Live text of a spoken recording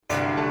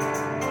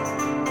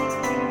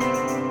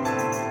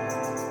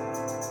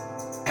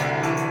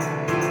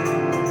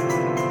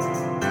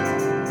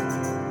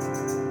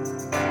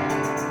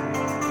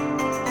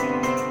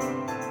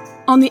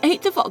On the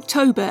 8th of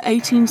October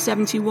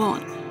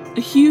 1871, a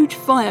huge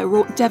fire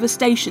wrought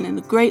devastation in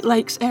the Great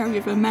Lakes area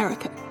of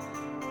America.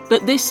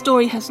 But this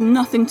story has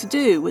nothing to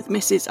do with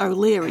Mrs.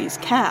 O'Leary's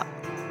cow.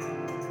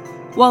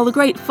 While the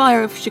Great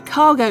Fire of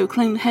Chicago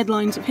claimed the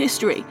headlines of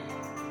history,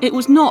 it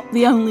was not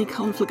the only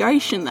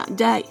conflagration that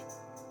day.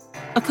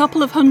 A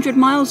couple of 100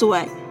 miles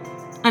away,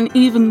 an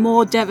even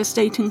more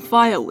devastating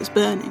fire was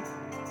burning.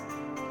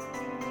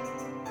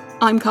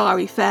 I'm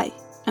Kari Fay,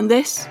 and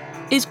this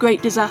is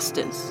Great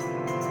Disasters.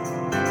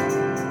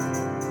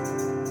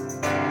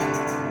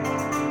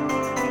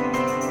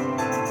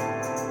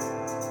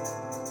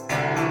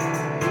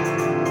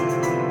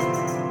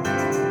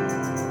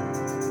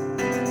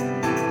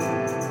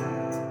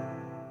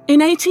 In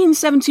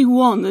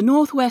 1871, the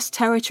Northwest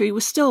Territory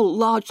was still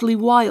largely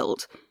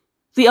wild.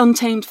 The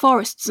untamed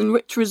forests and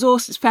rich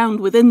resources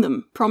found within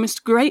them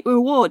promised great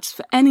rewards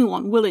for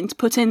anyone willing to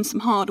put in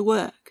some hard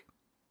work.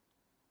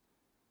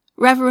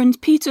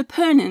 Reverend Peter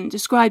Pernin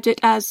described it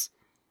as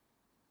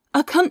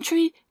a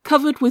country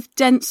covered with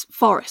dense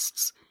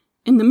forests,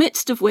 in the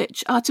midst of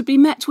which are to be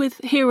met with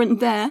here and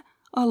there,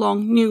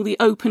 along newly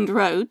opened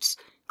roads,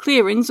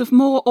 clearings of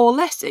more or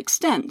less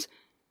extent,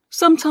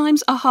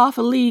 sometimes a half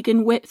a league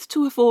in width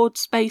to afford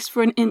space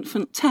for an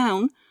infant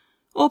town,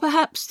 or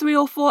perhaps 3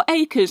 or 4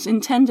 acres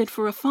intended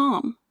for a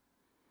farm.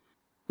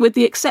 With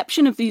the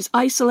exception of these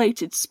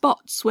isolated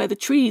spots where the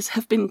trees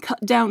have been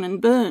cut down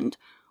and burned,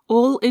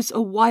 all is a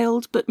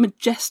wild but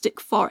majestic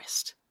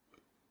forest.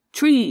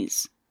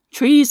 Trees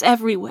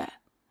everywhere,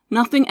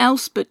 nothing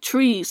else but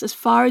trees as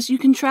far as you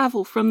can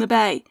travel from the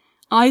bay,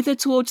 either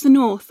towards the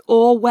north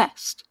or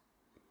west.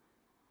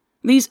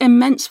 These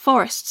immense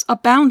forests are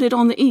bounded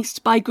on the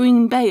east by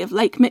Green Bay of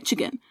Lake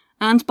Michigan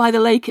and by the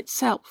lake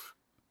itself.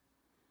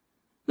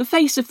 The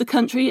face of the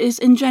country is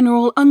in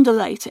general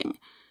undulating,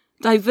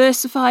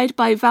 diversified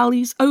by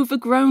valleys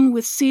overgrown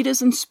with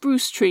cedars and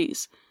spruce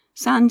trees,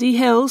 sandy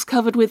hills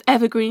covered with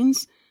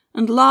evergreens,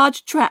 and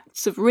large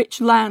tracts of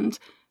rich land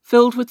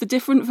filled with the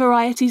different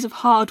varieties of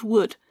hard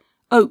wood,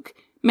 oak,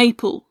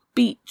 maple,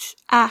 beech,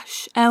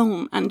 ash,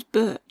 elm, and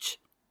birch.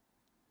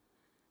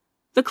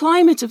 The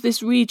climate of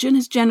this region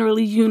is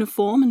generally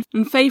uniform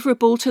and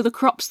favourable to the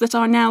crops that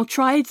are now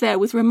tried there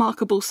with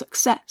remarkable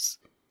success.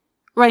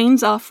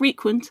 Rains are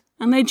frequent,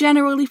 and they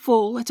generally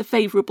fall at a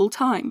favourable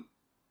time.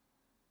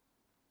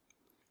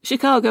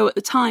 Chicago at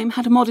the time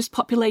had a modest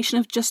population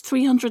of just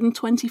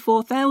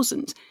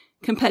 324,000,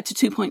 compared to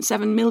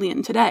 2.7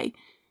 million today.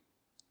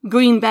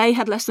 Green Bay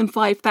had less than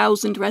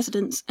 5,000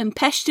 residents, and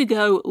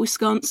Peshtigo,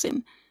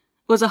 Wisconsin,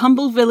 was a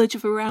humble village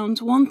of around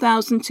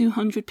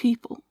 1,200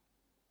 people.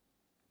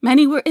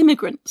 Many were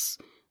immigrants.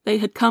 They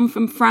had come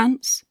from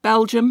France,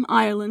 Belgium,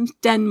 Ireland,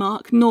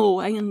 Denmark,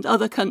 Norway, and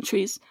other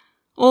countries,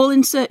 all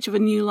in search of a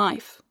new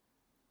life.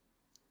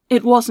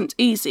 It wasn't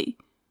easy.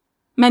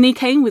 Many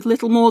came with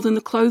little more than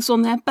the clothes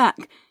on their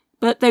back,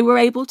 but they were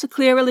able to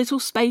clear a little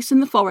space in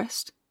the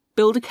forest,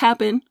 build a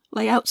cabin,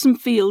 lay out some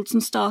fields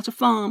and start a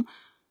farm,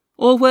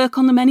 or work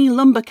on the many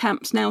lumber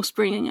camps now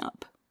springing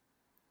up.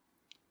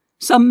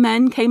 Some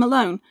men came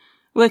alone,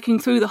 working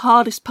through the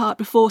hardest part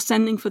before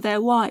sending for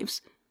their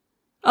wives.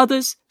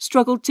 Others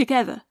struggled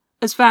together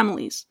as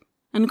families,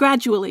 and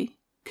gradually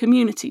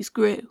communities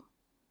grew.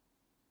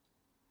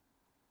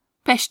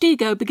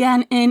 Peshtigo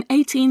began in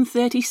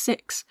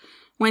 1836,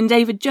 when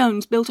David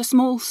Jones built a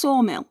small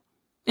sawmill.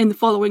 In the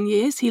following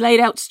years, he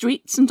laid out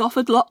streets and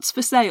offered lots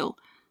for sale.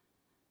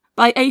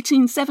 By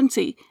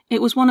 1870,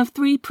 it was one of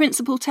 3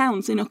 principal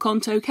towns in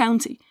Oconto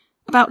County,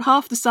 about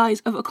half the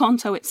size of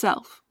Oconto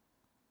itself.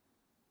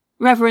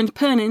 Reverend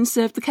Pernin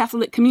served the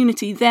Catholic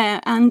community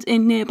there and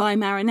in nearby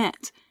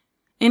Marinette.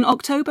 In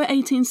October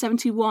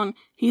 1871,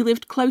 he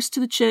lived close to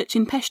the church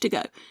in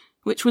Peshtigo,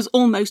 which was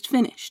almost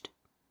finished.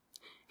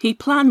 He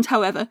planned,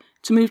 however,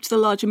 to move to the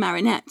larger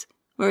Marinette,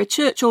 where a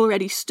church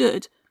already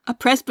stood, a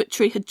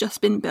presbytery had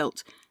just been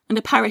built, and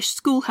a parish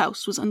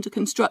schoolhouse was under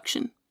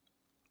construction.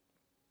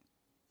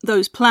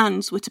 Those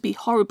plans were to be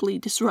horribly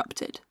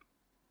disrupted.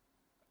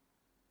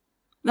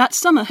 That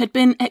summer had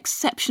been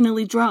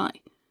exceptionally dry.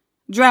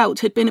 Drought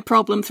had been a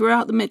problem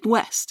throughout the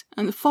Midwest,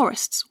 and the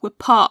forests were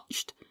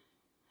parched.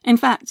 In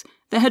fact,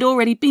 there had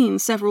already been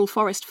several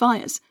forest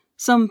fires,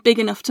 some big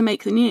enough to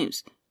make the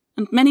news,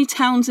 and many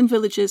towns and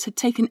villages had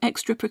taken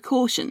extra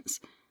precautions,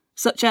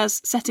 such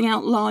as setting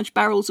out large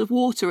barrels of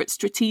water at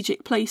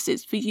strategic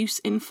places for use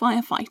in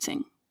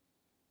firefighting.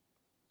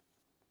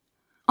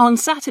 On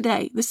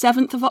Saturday, the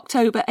 7th of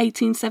October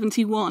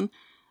 1871,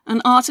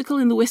 an article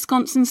in the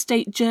Wisconsin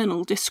State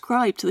Journal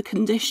described the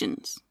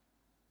conditions.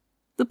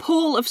 The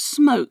pall of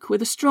smoke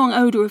with a strong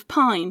odour of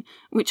pine,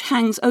 which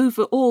hangs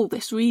over all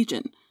this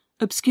region,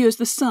 obscures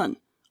the sun,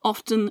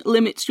 often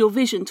limits your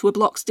vision to a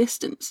block's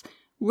distance,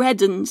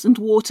 reddens and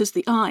waters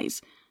the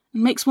eyes,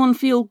 and makes one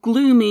feel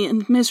gloomy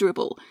and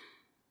miserable,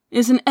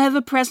 is an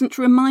ever-present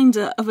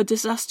reminder of a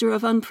disaster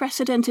of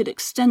unprecedented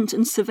extent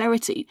and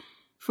severity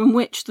from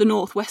which the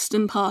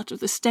northwestern part of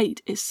the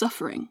state is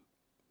suffering.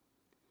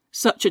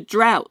 Such a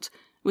drought,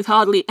 with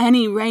hardly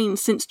any rain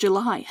since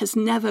July, has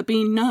never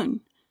been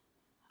known.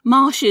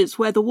 Marshes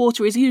where the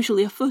water is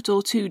usually a foot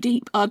or two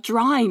deep are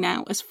dry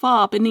now as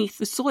far beneath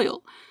the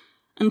soil,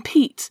 and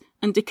peat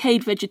and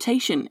decayed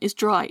vegetation is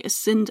dry as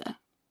cinder.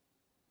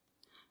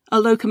 A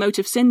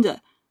locomotive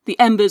cinder, the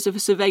embers of a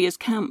surveyor's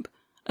camp,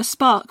 a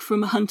spark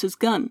from a hunter's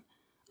gun,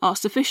 are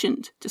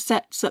sufficient to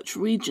set such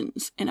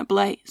regions in a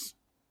blaze.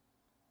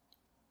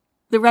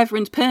 The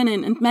Reverend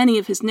Pernin and many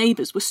of his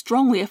neighbours were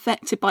strongly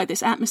affected by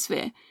this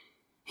atmosphere.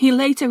 He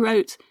later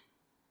wrote,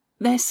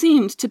 "There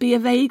seemed to be a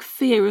vague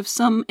fear of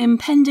some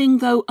impending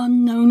though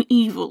unknown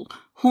evil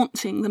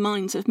haunting the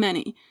minds of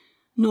many,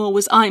 nor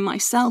was I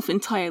myself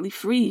entirely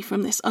free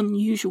from this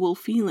unusual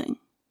feeling."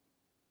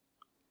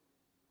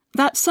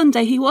 That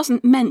Sunday he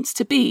wasn't meant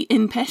to be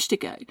in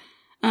Peshtigo,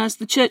 as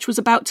the church was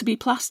about to be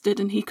plastered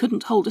and he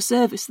couldn't hold a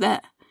service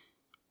there.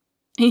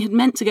 He had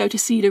meant to go to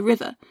Cedar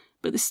River,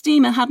 but the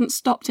steamer hadn't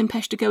stopped in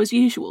Peshtigo as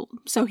usual,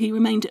 so he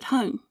remained at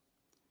home.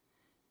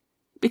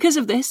 Because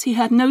of this, he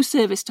had no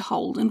service to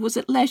hold and was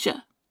at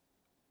leisure.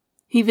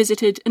 He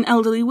visited an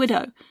elderly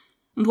widow,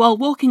 and while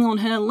walking on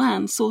her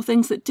land saw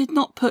things that did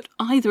not put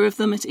either of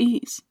them at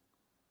ease.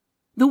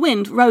 The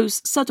wind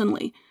rose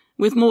suddenly,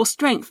 with more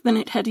strength than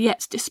it had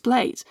yet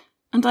displayed,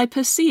 and I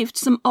perceived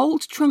some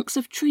old trunks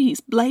of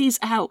trees blaze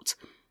out,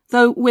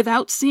 though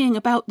without seeing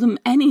about them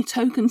any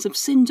tokens of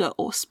cinder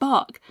or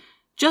spark,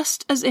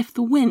 just as if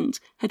the wind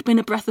had been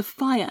a breath of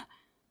fire,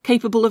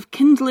 capable of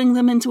kindling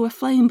them into a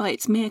flame by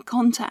its mere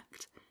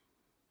contact.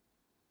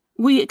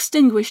 We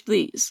extinguished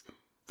these,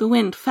 the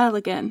wind fell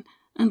again,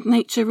 and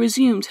nature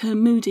resumed her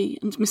moody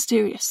and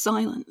mysterious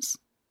silence.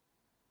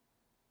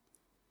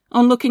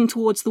 On looking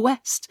towards the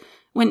west,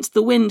 whence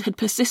the wind had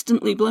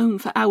persistently blown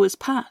for hours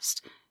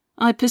past,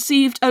 I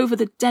perceived over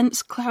the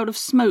dense cloud of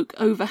smoke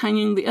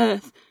overhanging the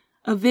earth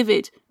a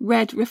vivid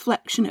red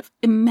reflection of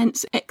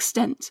immense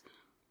extent,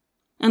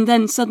 and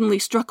then suddenly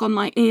struck on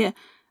my ear,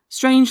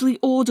 strangely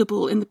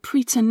audible in the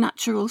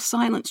preternatural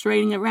silence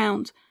reigning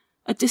around,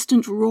 a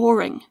distant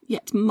roaring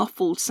yet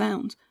muffled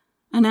sound,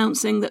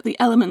 announcing that the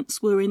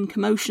elements were in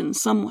commotion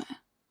somewhere.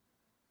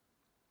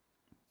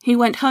 He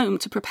went home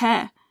to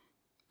prepare.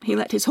 He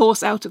let his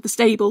horse out of the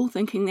stable,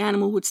 thinking the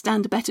animal would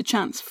stand a better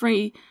chance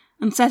free,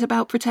 and set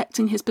about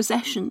protecting his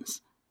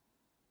possessions.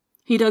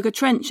 He dug a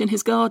trench in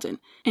his garden,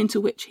 into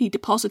which he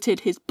deposited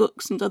his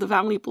books and other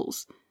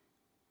valuables.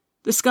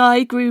 The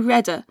sky grew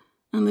redder,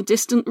 and the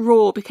distant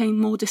roar became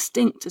more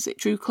distinct as it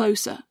drew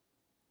closer.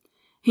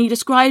 He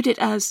described it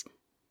as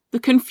the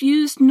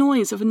confused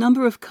noise of a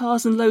number of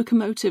cars and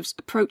locomotives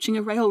approaching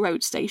a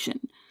railroad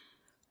station,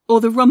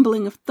 or the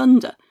rumbling of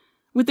thunder,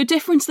 with the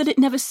difference that it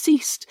never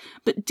ceased,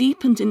 but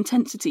deepened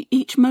intensity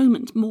each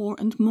moment more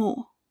and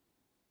more.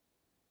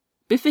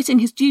 Befitting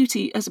his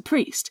duty as a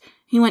priest,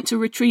 he went to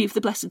retrieve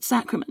the Blessed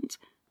Sacrament.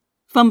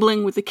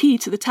 Fumbling with the key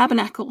to the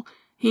tabernacle,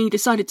 he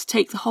decided to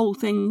take the whole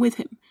thing with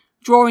him,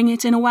 drawing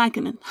it in a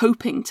wagon and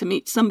hoping to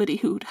meet somebody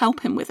who would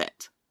help him with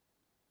it.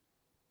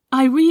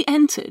 I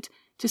re-entered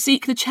to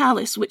seek the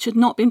chalice which had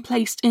not been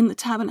placed in the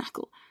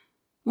tabernacle,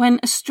 when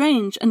a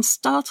strange and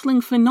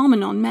startling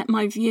phenomenon met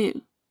my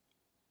view.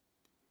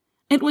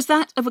 It was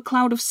that of a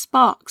cloud of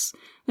sparks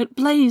that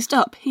blazed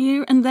up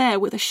here and there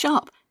with a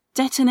sharp,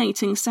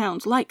 detonating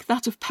sound like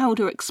that of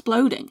powder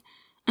exploding,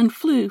 and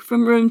flew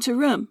from room to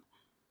room.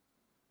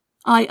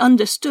 I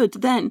understood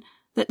then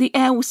that the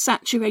air was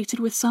saturated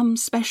with some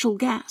special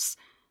gas,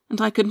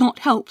 and I could not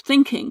help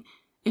thinking,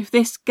 if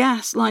this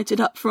gas lighted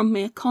up from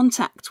mere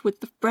contact with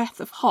the breath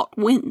of hot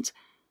wind,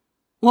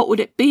 what would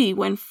it be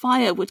when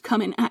fire would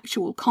come in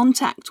actual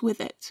contact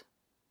with it?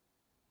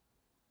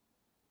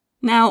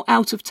 Now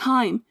out of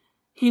time,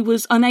 he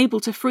was unable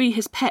to free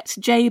his pet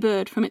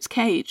jaybird from its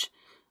cage,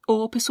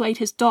 or persuade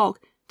his dog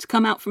to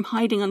come out from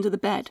hiding under the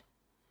bed.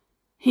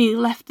 He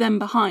left them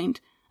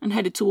behind and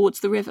headed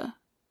towards the river.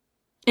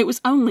 It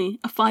was only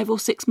a 5 or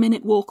 6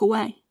 minute walk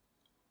away.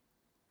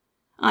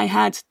 I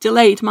had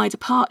delayed my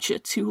departure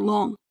too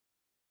long.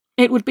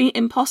 It would be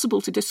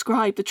impossible to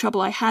describe the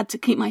trouble I had to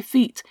keep my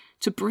feet,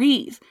 to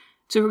breathe,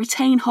 to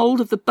retain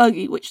hold of the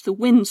buggy which the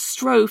wind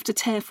strove to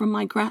tear from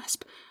my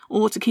grasp,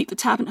 or to keep the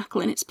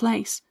tabernacle in its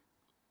place.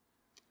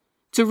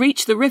 To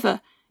reach the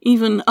river,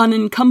 even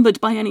unencumbered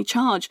by any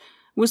charge,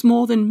 was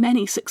more than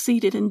many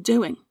succeeded in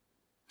doing.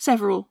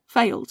 Several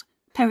failed,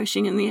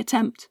 perishing in the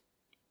attempt.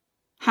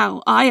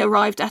 How I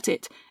arrived at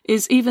it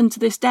is even to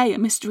this day a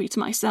mystery to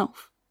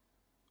myself.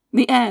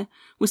 The air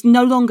was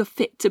no longer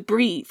fit to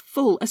breathe,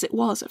 full as it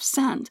was of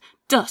sand,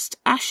 dust,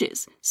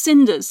 ashes,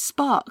 cinders,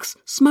 sparks,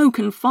 smoke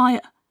and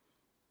fire.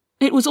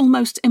 It was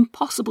almost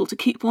impossible to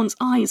keep one's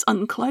eyes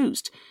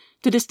unclosed,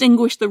 to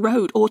distinguish the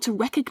road or to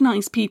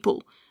recognize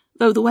people,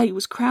 though the way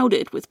was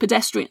crowded with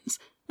pedestrians,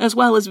 as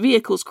well as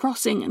vehicles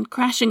crossing and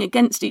crashing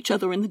against each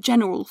other in the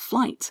general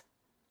flight.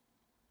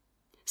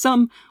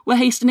 Some were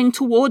hastening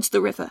towards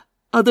the river,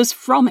 others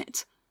from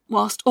it,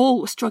 whilst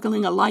all were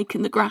struggling alike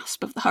in the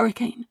grasp of the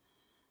hurricane.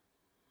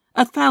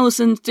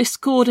 1,000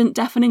 discordant,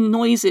 deafening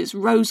noises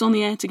rose on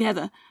the air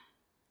together.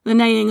 The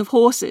neighing of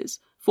horses,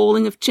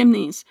 falling of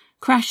chimneys,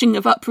 crashing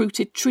of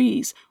uprooted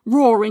trees,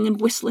 roaring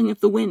and whistling of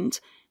the wind,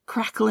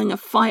 crackling of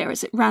fire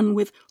as it ran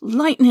with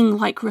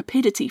lightning-like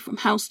rapidity from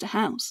house to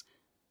house.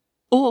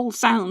 All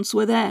sounds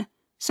were there,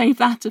 save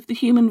that of the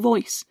human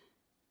voice.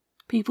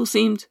 People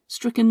seemed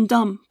stricken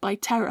dumb by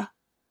terror.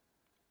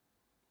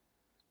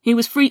 He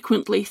was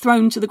frequently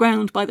thrown to the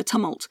ground by the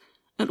tumult,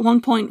 at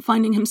one point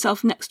finding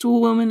himself next to a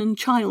woman and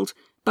child,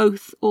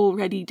 both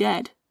already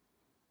dead.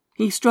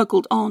 He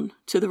struggled on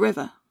to the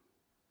river.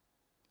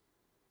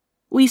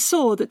 We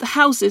saw that the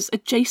houses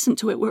adjacent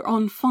to it were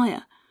on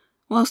fire,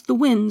 whilst the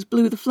wind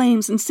blew the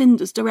flames and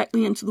cinders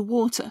directly into the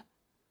water.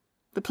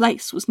 The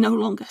place was no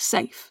longer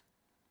safe.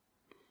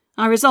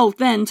 I resolved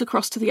then to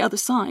cross to the other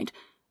side,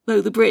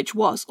 though the bridge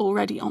was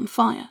already on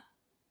fire.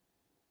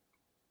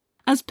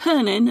 As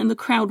Pernin and the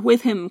crowd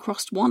with him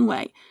crossed one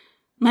way,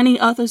 many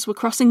others were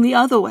crossing the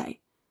other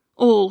way,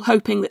 all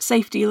hoping that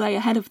safety lay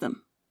ahead of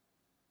them.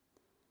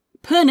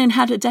 Pernin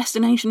had a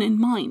destination in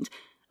mind,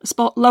 a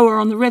spot lower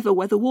on the river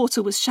where the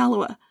water was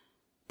shallower,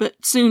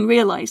 but soon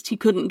realised he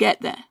couldn't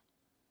get there.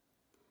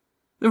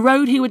 The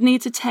road he would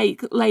need to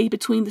take lay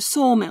between the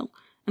sawmill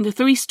and a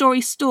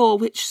 3-story store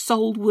which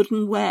sold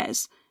wooden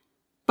wares.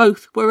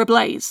 Both were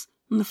ablaze,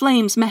 and the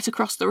flames met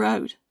across the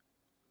road.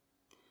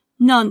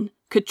 None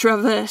could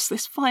traverse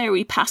this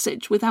fiery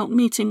passage without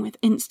meeting with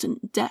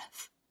instant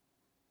death.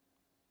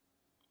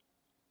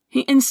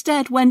 He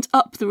instead went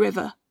up the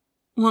river,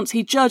 once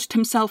he judged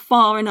himself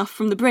far enough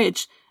from the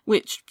bridge,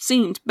 which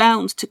seemed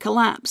bound to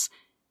collapse.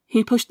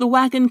 He pushed the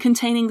wagon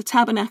containing the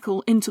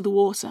tabernacle into the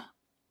water.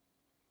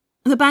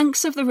 The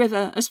banks of the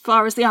river, as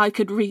far as the eye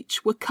could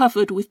reach, were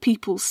covered with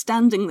people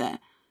standing there,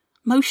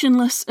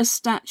 motionless as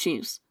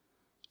statues,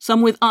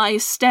 some with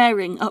eyes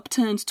staring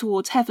upturned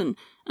towards heaven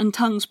and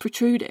tongues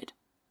protruded.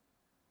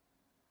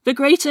 The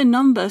greater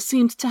number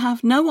seemed to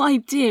have no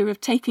idea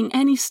of taking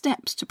any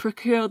steps to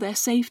procure their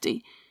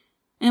safety,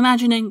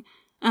 imagining,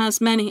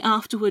 as many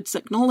afterwards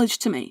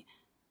acknowledged to me,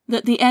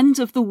 that the end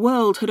of the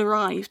world had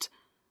arrived,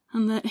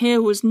 and that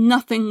here was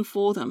nothing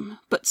for them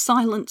but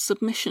silent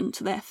submission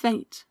to their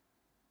fate.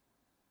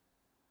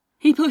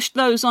 He pushed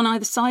those on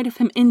either side of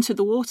him into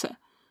the water.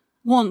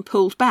 One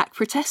pulled back,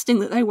 protesting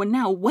that they were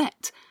now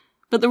wet,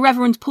 but the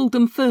Reverend pulled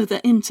them further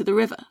into the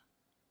river.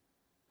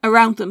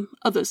 Around them,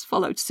 others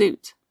followed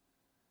suit.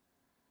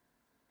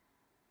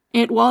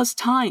 It was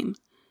time.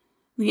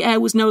 The air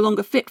was no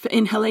longer fit for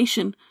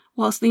inhalation,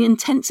 whilst the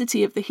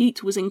intensity of the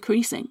heat was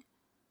increasing.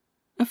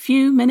 A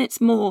few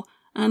minutes more,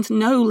 and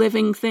no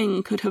living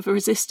thing could have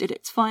resisted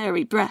its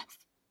fiery breath.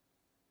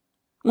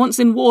 Once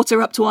in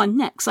water up to our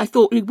necks, I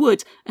thought we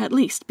would, at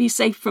least, be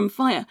safe from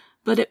fire,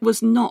 but it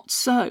was not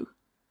so.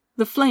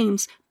 The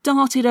flames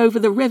darted over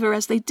the river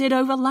as they did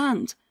over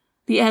land.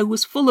 The air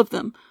was full of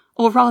them,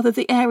 or rather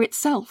the air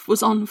itself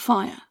was on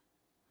fire.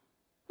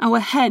 Our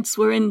heads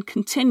were in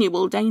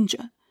continual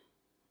danger.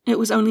 It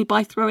was only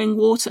by throwing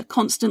water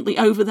constantly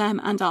over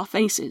them and our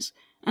faces,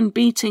 and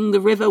beating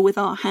the river with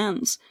our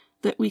hands,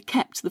 that we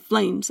kept the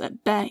flames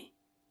at bay.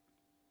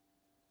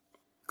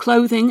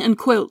 Clothing and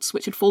quilts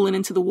which had fallen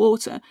into the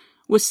water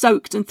were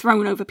soaked and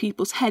thrown over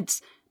people's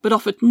heads, but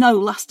offered no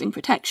lasting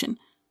protection.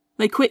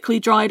 They quickly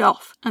dried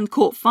off and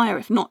caught fire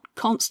if not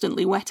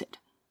constantly wetted.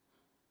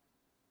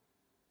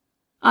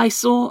 I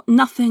saw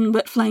nothing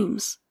but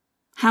flames.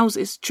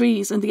 Houses,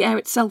 trees, and the air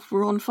itself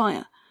were on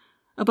fire.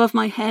 Above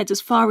my head,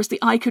 as far as the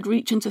eye could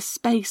reach into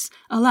space,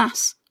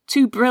 alas,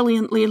 too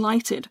brilliantly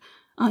lighted,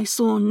 I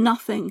saw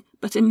nothing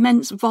but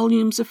immense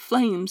volumes of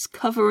flames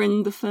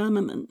covering the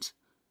firmament.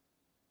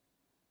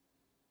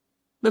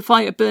 The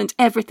fire burnt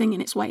everything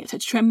in its way at a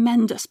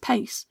tremendous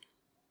pace.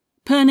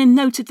 Pernin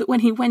noted that when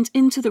he went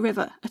into the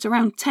river at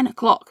around 10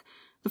 o'clock,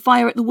 the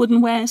fire at the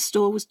wooden wares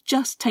store was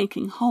just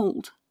taking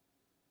hold.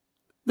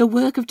 The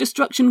work of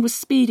destruction was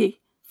speedy,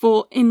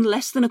 for in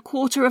less than a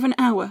quarter of an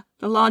hour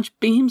the large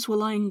beams were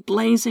lying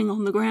blazing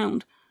on the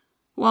ground,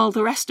 while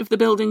the rest of the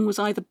building was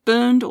either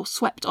burned or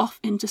swept off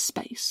into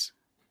space.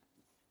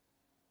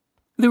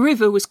 The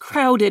river was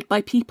crowded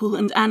by people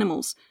and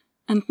animals,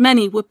 and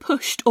many were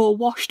pushed or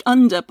washed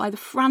under by the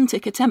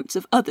frantic attempts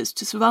of others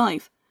to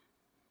survive.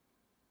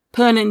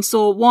 Pernin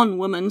saw one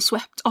woman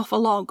swept off a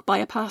log by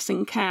a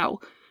passing cow,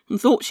 and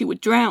thought she would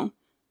drown,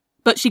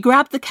 but she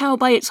grabbed the cow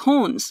by its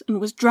horns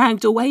and was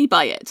dragged away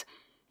by it,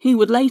 he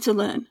would later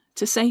learn,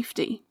 to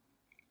safety.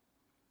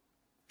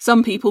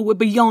 Some people were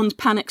beyond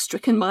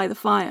panic-stricken by the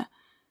fire.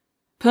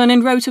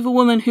 Pernin wrote of a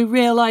woman who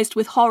realised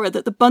with horror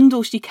that the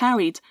bundle she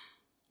carried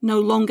no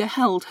longer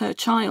held her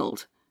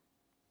child.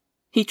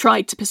 He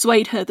tried to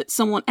persuade her that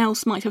someone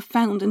else might have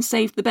found and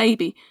saved the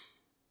baby,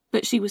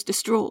 but she was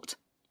distraught.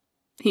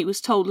 He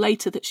was told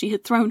later that she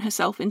had thrown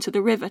herself into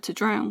the river to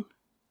drown.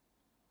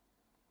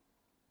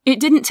 It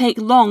didn't take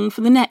long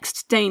for the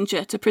next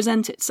danger to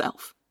present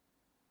itself.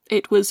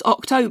 It was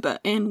October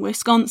in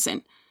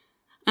Wisconsin,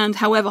 and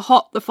however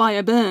hot the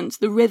fire burned,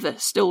 the river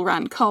still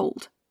ran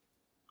cold.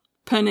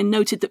 Pernin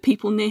noted that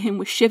people near him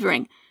were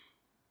shivering.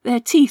 Their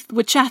teeth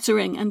were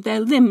chattering and their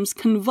limbs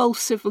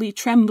convulsively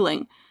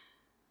trembling,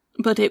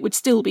 but it would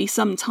still be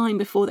some time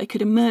before they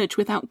could emerge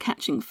without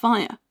catching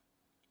fire.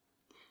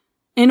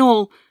 In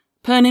all,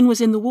 Pernin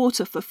was in the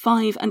water for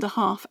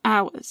 5.5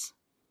 hours.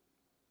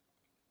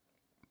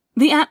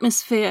 The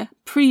atmosphere,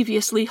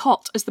 previously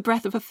hot as the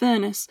breath of a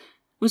furnace,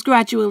 was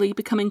gradually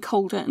becoming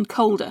colder and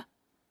colder.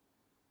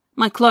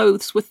 My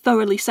clothes were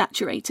thoroughly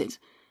saturated,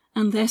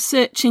 and their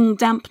searching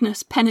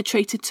dampness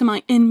penetrated to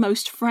my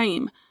inmost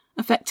frame,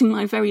 affecting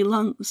my very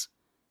lungs.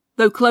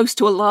 Though close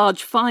to a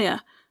large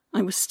fire,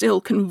 I was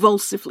still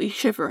convulsively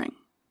shivering.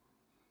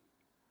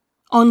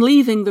 On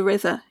leaving the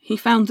river, he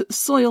found that the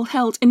soil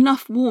held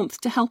enough warmth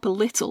to help a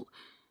little,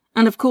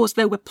 and of course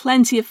there were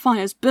plenty of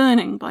fires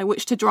burning by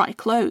which to dry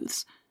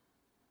clothes.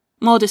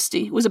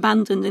 Modesty was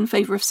abandoned in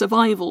favour of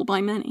survival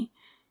by many.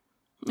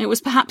 It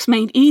was perhaps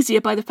made easier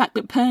by the fact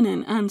that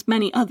Pernin and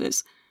many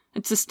others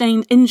had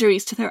sustained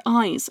injuries to their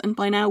eyes and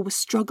by now were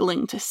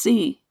struggling to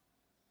see.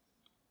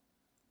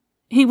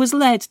 He was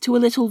led to a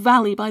little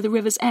valley by the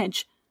river's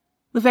edge,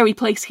 the very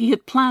place he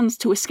had planned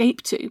to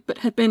escape to but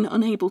had been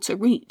unable to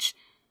reach,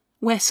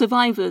 where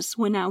survivors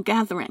were now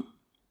gathering.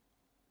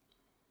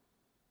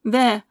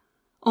 There,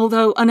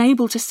 although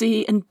unable to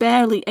see and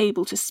barely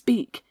able to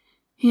speak,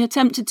 he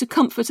attempted to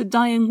comfort a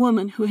dying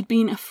woman who had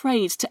been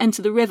afraid to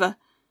enter the river,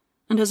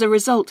 and as a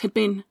result had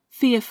been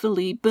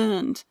fearfully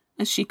burned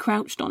as she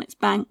crouched on its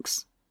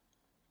banks.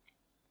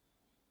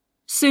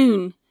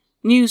 Soon,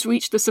 news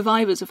reached the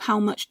survivors of how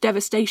much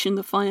devastation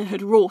the fire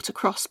had wrought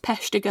across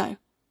Peshtigo.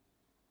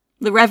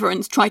 The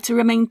reverends tried to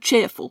remain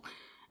cheerful.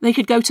 They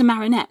could go to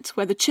Marinette,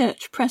 where the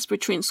church,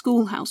 presbytery and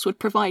schoolhouse would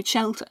provide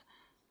shelter.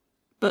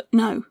 But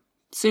no,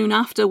 soon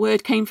after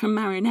word came from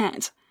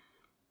Marinette.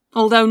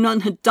 Although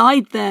none had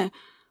died there,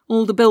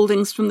 all the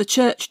buildings from the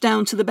church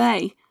down to the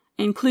bay,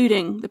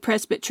 including the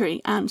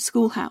presbytery and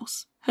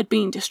schoolhouse, had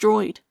been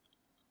destroyed.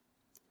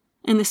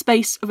 In the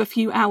space of a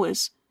few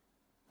hours,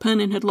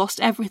 Pernin had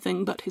lost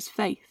everything but his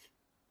faith.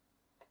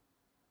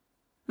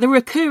 The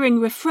recurring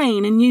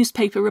refrain in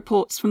newspaper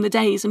reports from the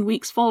days and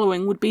weeks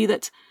following would be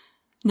that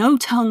no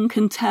tongue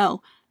can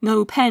tell,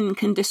 no pen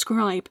can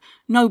describe,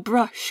 no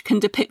brush can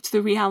depict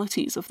the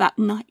realities of that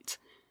night.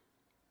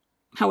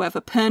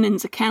 However,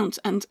 Pernin's account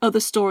and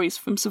other stories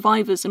from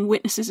survivors and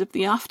witnesses of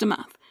the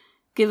aftermath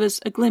give us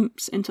a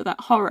glimpse into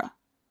that horror.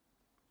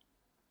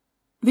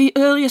 The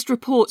earliest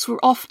reports were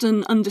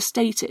often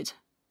understated.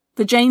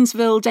 The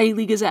Janesville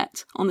Daily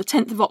Gazette, on the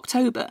 10th of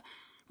October,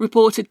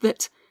 reported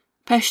that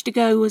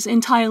Peshtigo was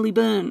entirely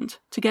burned,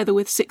 together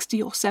with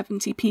 60 or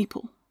 70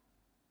 people.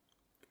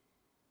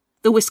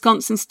 The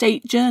Wisconsin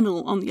State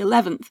Journal, on the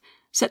 11th,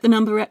 set the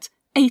number at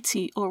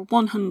 80 or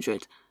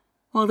 100,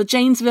 while the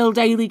Janesville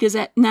Daily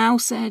Gazette now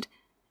said,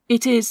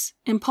 "It is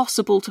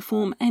impossible to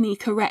form any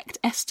correct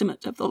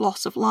estimate of the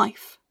loss of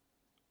life."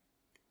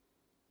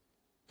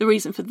 The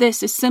reason for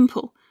this is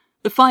simple.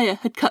 The fire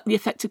had cut the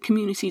affected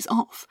communities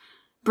off,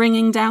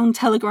 bringing down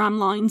telegram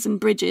lines and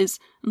bridges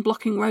and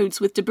blocking roads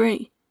with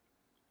debris.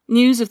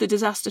 News of the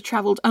disaster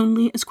travelled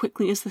only as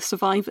quickly as the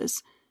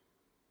survivors.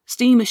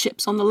 Steamer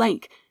ships on the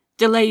lake,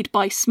 delayed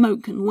by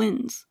smoke and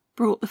winds,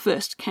 brought the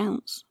first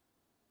counts.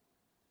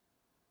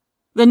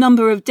 The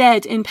number of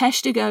dead in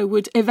Peshtigo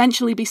would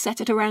eventually be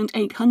set at around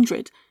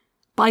 800,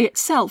 by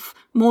itself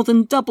more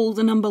than double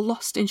the number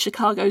lost in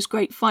Chicago's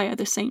Great Fire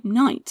the same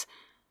night.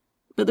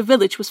 But the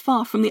village was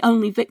far from the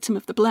only victim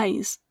of the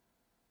blaze.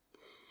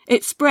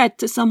 It spread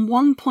to some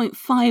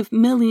 1.5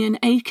 million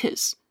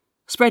acres,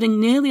 spreading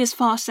nearly as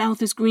far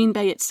south as Green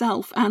Bay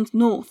itself and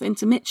north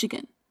into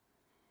Michigan.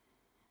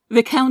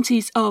 The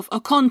counties of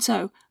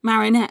Oconto,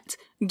 Marinette,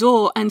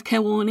 Dorr and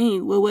Kewaunee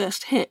were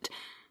worst hit,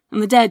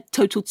 and the dead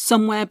totaled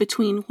somewhere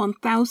between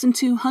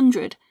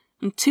 1,200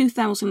 and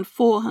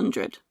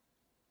 2,400.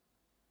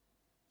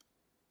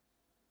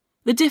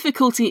 The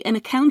difficulty in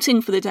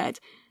accounting for the dead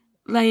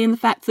lay in the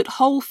fact that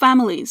whole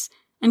families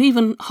and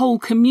even whole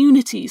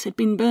communities had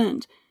been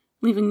burned,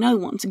 leaving no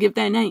one to give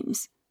their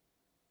names.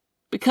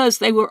 Because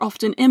they were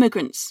often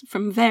immigrants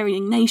from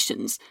varying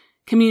nations,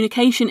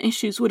 communication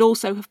issues would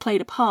also have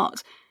played a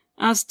part,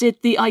 as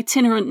did the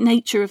itinerant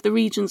nature of the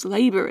region's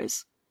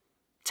labourers.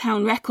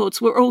 Town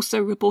records were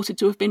also reported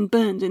to have been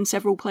burned in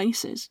several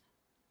places.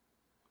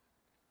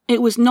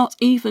 It was not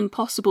even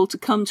possible to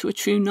come to a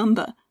true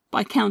number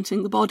by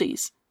counting the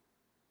bodies.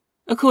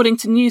 According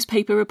to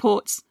newspaper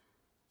reports,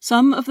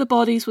 some of the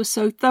bodies were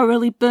so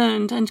thoroughly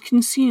burned and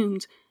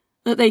consumed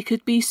that they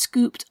could be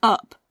scooped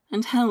up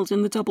and held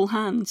in the double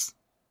hands.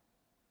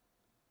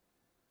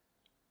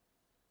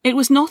 It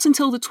was not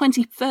until the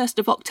 21st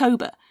of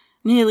October,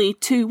 nearly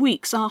 2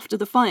 weeks after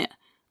the fire,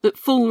 that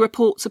full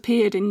reports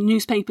appeared in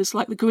newspapers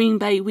like the Green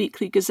Bay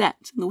Weekly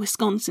Gazette and the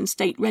Wisconsin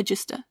State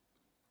Register.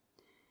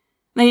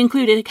 They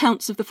included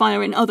accounts of the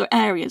fire in other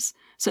areas,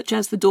 such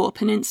as the Dorr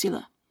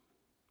Peninsula.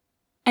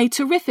 A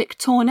terrific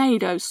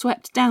tornado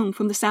swept down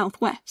from the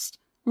southwest,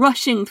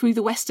 rushing through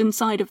the western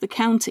side of the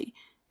county,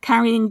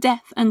 carrying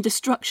death and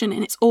destruction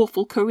in its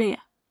awful career.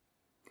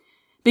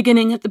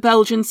 Beginning at the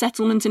Belgian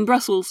settlement in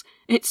Brussels,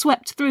 it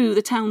swept through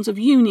the towns of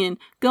Union,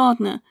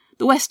 Gardner,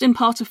 the western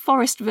part of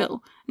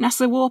Forestville,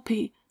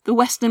 Nassauopi, the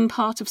western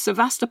part of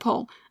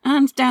Sevastopol,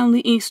 and down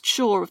the east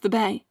shore of the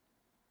bay.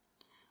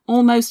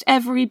 Almost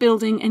every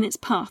building in its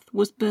path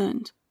was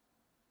burned.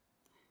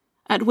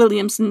 At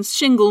Williamson's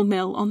shingle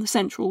mill on the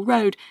Central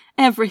Road,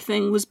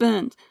 everything was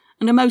burned,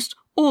 and a most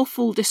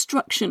awful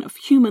destruction of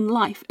human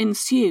life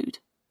ensued.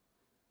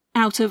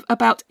 Out of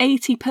about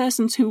 80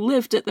 persons who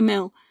lived at the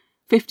mill,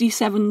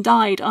 57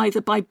 died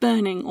either by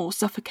burning or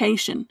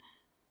suffocation.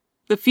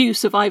 The few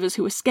survivors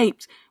who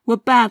escaped were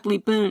badly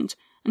burned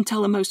and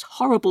tell a most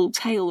horrible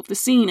tale of the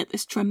scene at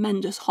this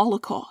tremendous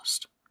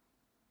holocaust.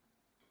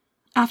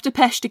 After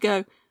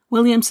Peshtigo,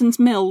 Williamson's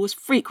mill was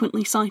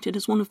frequently cited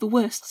as one of the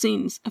worst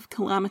scenes of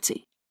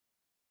calamity.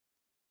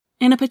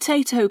 In a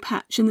potato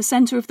patch in the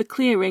centre of the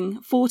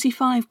clearing,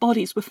 45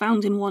 bodies were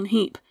found in one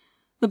heap,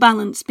 the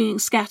balance being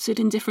scattered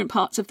in different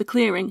parts of the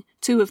clearing,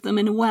 2 of them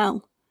in a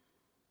well.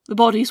 The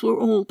bodies were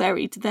all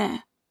buried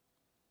there.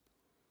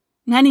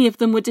 Many of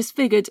them were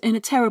disfigured in a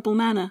terrible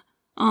manner,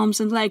 arms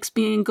and legs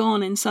being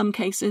gone in some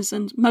cases,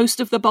 and most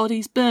of the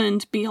bodies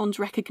burned beyond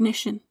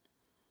recognition.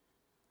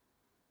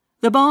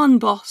 The barn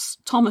boss,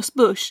 Thomas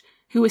Bush,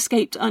 who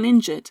escaped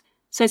uninjured,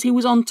 says he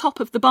was on top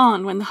of the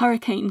barn when the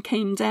hurricane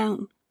came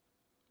down.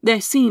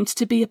 There seemed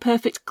to be a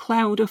perfect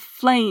cloud of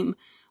flame,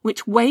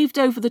 which waved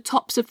over the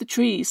tops of the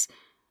trees,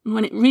 and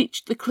when it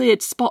reached the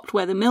cleared spot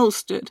where the mill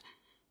stood,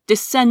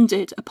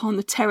 descended upon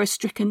the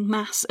terror-stricken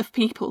mass of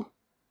people.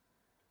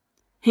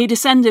 He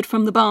descended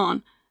from the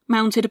barn,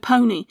 mounted a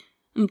pony,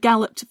 and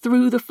galloped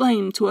through the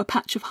flame to a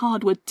patch of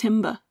hardwood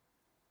timber.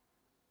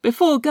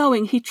 Before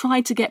going, he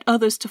tried to get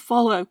others to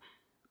follow,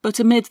 but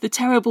amid the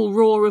terrible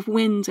roar of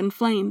wind and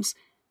flames,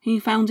 he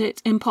found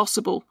it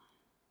impossible,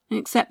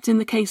 except in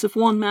the case of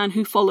one man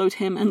who followed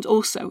him and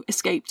also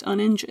escaped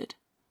uninjured.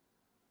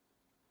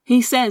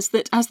 He says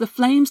that as the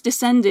flames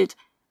descended,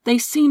 they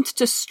seemed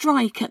to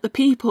strike at the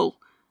people,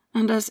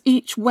 and as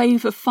each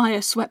wave of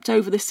fire swept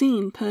over the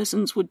scene,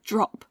 persons would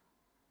drop.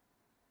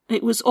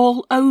 It was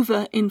all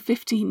over in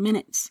 15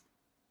 minutes.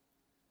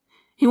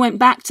 He went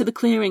back to the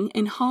clearing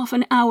in half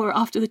an hour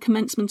after the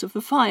commencement of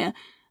the fire,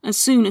 as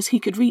soon as he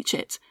could reach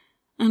it,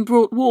 and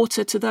brought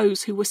water to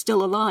those who were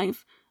still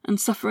alive and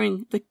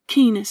suffering the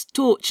keenest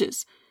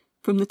tortures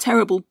from the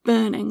terrible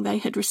burning they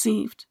had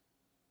received.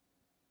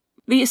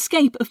 The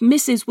escape of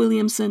Mrs.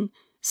 Williamson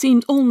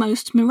seemed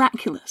almost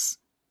miraculous.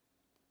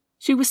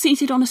 She was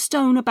seated on a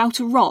stone about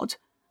a rod,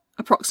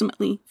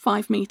 approximately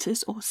 5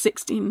 metres or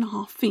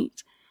 16.5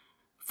 feet,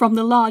 from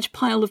the large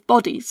pile of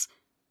bodies,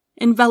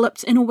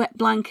 enveloped in a wet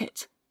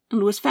blanket,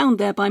 and was found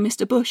there by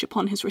Mr. Bush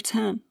upon his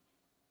return.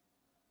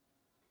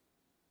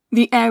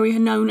 The area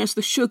known as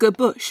the Sugar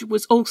Bush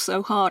was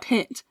also hard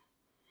hit.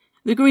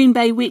 The Green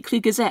Bay Weekly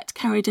Gazette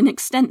carried an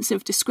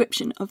extensive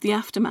description of the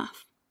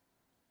aftermath.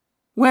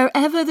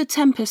 Wherever the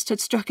tempest had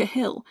struck a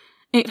hill,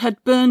 it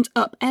had burned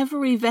up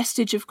every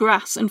vestige of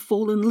grass and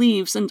fallen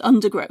leaves and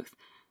undergrowth,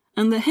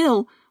 and the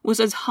hill was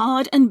as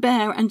hard and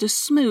bare and as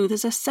smooth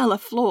as a cellar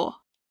floor.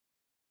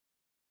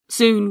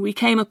 Soon we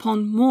came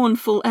upon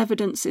mournful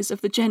evidences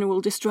of the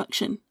general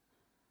destruction.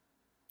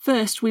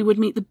 First we would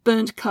meet the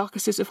burnt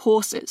carcasses of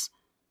horses,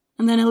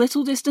 and then a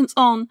little distance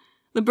on,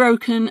 the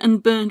broken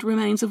and burnt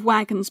remains of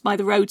wagons by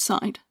the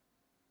roadside.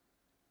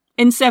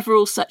 In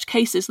several such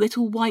cases,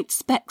 little white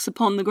specks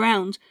upon the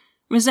ground,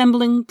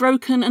 resembling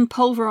broken and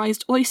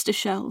pulverized oyster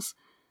shells,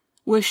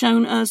 were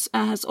shown us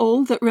as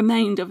all that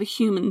remained of a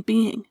human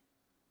being.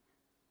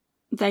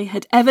 They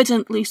had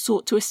evidently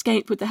sought to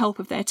escape with the help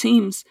of their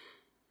teams,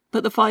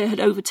 but the fire had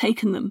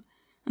overtaken them,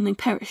 and they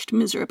perished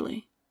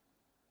miserably.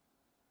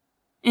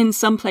 In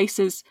some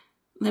places,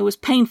 there was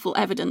painful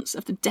evidence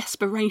of the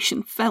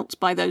desperation felt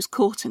by those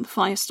caught in the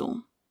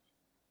firestorm.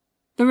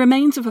 The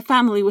remains of a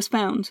family was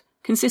found,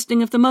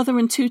 consisting of the mother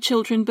and 2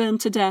 children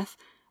burned to death,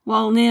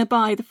 while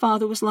nearby the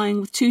father was lying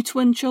with 2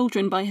 twin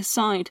children by his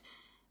side,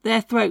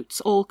 their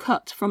throats all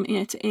cut from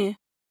ear to ear.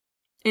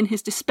 In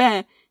his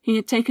despair, he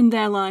had taken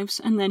their lives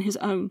and then his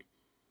own.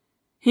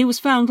 He was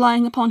found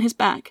lying upon his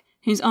back,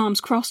 his arms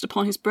crossed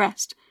upon his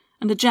breast,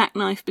 and a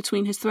jackknife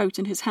between his throat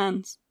and his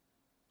hands.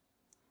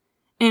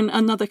 In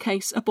another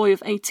case, a boy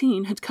of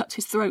 18 had cut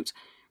his throat,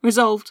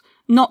 resolved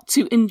not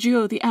to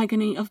endure the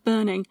agony of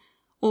burning,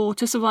 or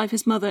to survive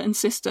his mother and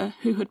sister,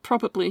 who had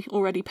probably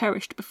already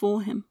perished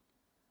before him.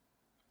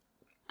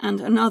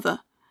 And another.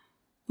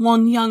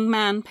 One young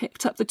man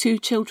picked up the 2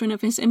 children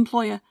of his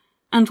employer,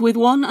 and with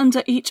one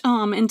under each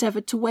arm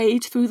endeavoured to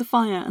wade through the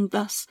fire and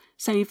thus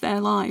save their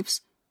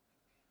lives.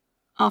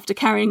 After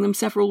carrying them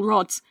several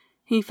rods,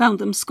 he found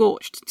them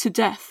scorched to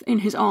death in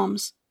his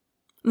arms.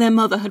 Their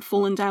mother had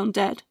fallen down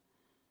dead.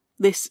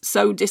 This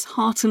so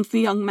disheartened the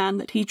young man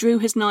that he drew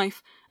his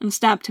knife and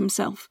stabbed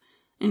himself,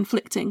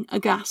 inflicting a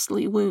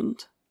ghastly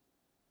wound.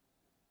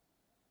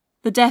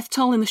 The death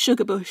toll in the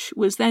Sugar Bush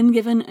was then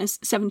given as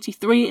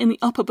 73 in the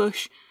upper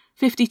bush,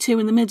 52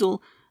 in the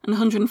middle, and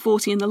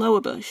 140 in the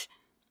lower bush.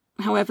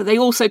 However, they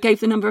also gave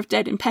the number of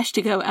dead in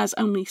Peshtigo as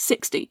only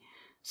 60,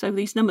 so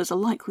these numbers are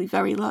likely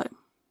very low.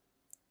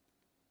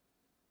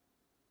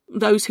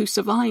 Those who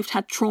survived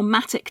had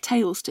traumatic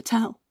tales to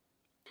tell.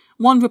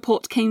 One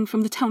report came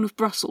from the town of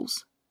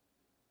Brussels.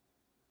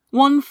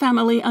 One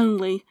family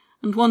only,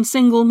 and one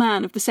single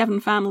man of the 7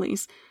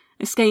 families,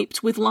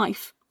 escaped with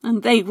life,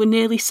 and they were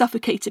nearly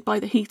suffocated by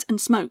the heat and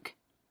smoke.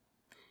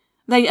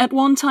 They at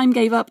one time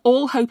gave up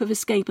all hope of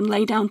escape and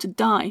lay down to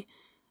die,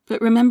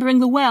 but remembering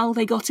the well,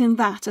 they got in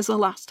that as a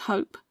last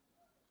hope.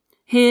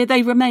 Here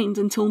they remained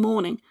until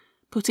morning,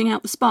 putting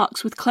out the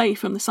sparks with clay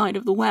from the side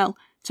of the well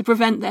to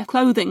prevent their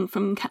clothing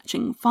from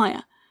catching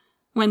fire,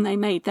 when they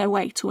made their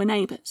way to a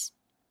neighbour's.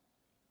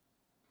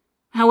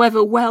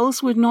 However,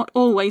 wells would not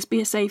always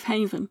be a safe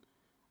haven.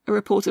 A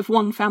report of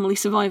one family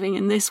surviving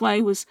in this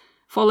way was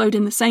followed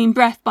in the same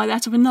breath by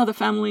that of another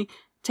family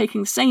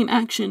taking the same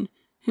action,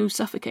 who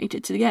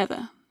suffocated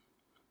together.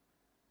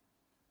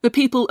 The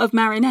people of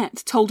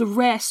Marinette told a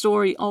rare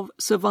story of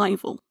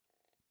survival.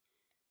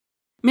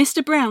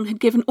 Mr. Brown had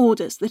given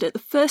orders that at the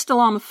first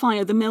alarm of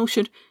fire the mill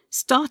should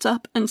start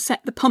up and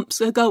set the pumps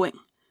a-going.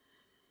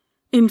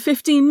 In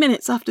 15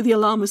 minutes after the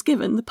alarm was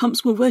given, the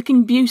pumps were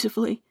working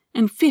beautifully,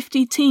 and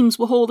 50 teams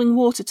were hauling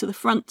water to the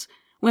front,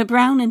 where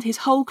Brown and his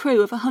whole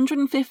crew of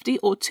 150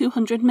 or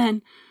 200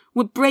 men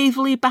were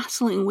bravely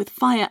battling with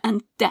fire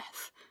and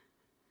death.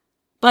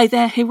 By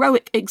their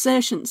heroic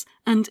exertions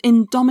and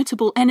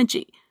indomitable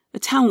energy, the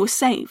town was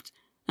saved,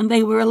 and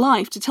they were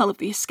alive to tell of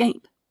the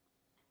escape.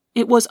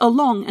 It was a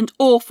long and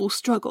awful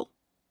struggle.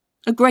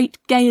 A great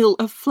gale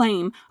of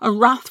flame, a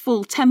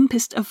wrathful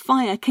tempest of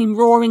fire came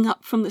roaring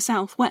up from the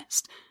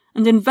southwest,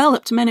 and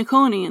enveloped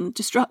Menechorne in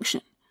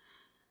destruction.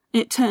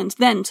 It turned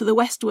then to the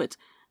westward,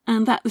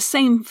 and that the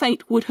same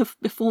fate would have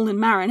befallen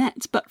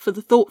Marinette but for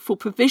the thoughtful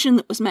provision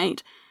that was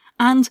made,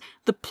 and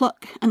the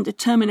pluck and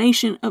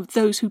determination of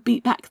those who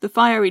beat back the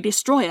fiery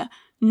destroyer,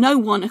 no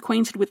one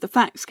acquainted with the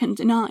facts can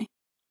deny.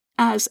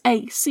 As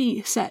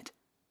A.C. said,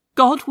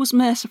 God was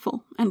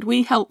merciful, and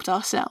we helped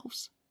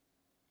ourselves.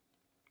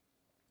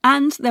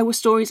 And there were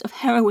stories of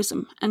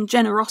heroism and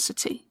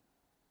generosity.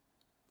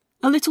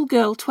 A little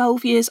girl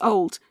 12 years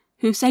old,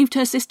 who saved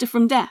her sister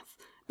from death,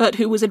 but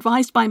who was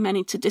advised by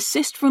many to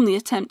desist from the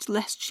attempt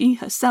lest she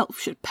herself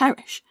should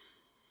perish.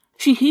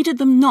 She heeded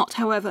them not,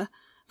 however,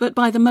 but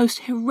by the most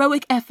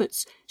heroic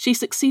efforts she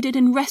succeeded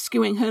in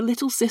rescuing her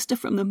little sister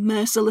from the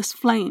merciless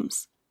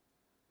flames.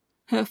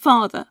 Her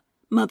father,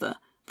 mother,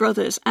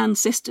 brothers and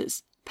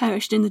sisters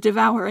perished in the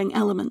devouring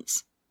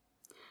elements.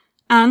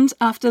 And,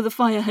 after the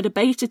fire had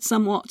abated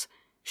somewhat,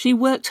 she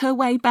worked her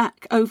way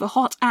back over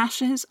hot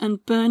ashes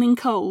and burning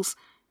coals,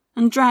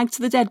 and dragged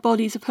the dead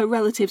bodies of her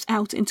relatives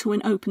out into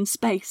an open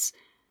space,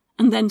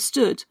 and then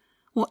stood,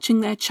 watching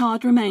their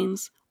charred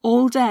remains,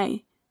 all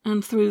day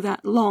and through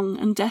that long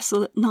and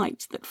desolate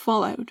night that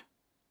followed.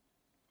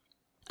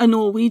 A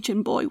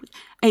Norwegian boy with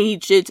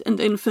aged and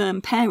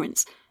infirm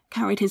parents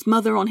carried his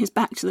mother on his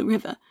back to the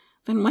river,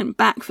 then went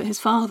back for his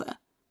father.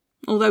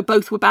 Although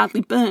both were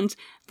badly burned,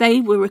 they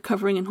were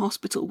recovering in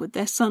hospital with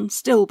their son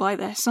still by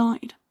their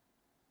side.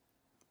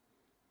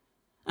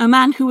 A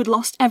man who had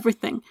lost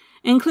everything,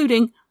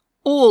 including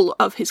all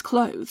of his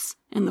clothes,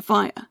 in the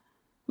fire,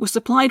 was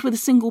supplied with a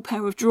single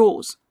pair of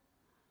drawers.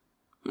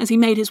 As he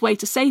made his way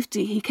to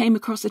safety, he came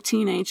across a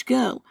teenage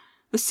girl,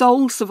 the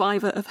sole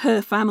survivor of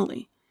her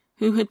family,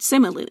 who had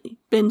similarly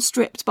been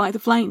stripped by the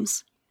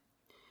flames.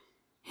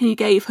 He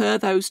gave her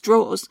those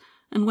drawers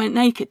and went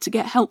naked to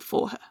get help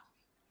for her.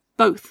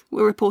 Both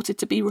were reported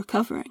to be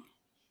recovering.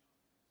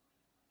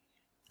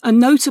 A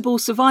notable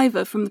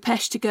survivor from the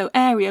Peshtigo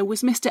area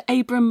was Mr.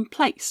 Abram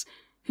Place,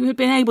 who had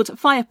been able to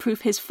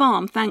fireproof his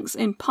farm thanks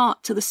in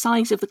part to the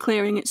size of the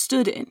clearing it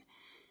stood in.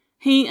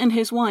 He and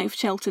his wife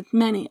sheltered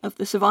many of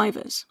the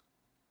survivors.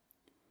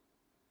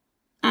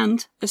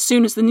 And, as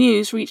soon as the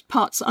news reached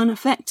parts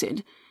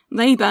unaffected,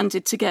 they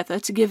banded together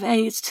to give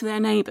aid to their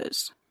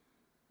neighbours.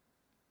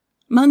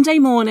 Monday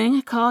morning,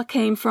 a car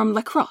came from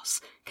La Crosse,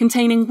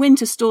 containing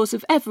winter stores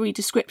of every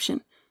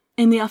description.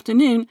 In the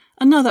afternoon,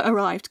 another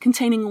arrived,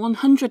 containing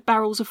 100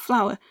 barrels of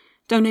flour,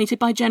 donated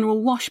by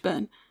General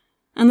Washburn,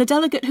 and the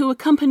delegate who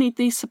accompanied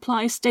these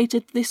supplies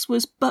stated this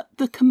was but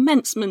the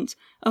commencement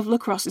of La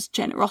Crosse's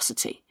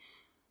generosity.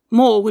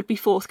 More would be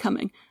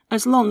forthcoming,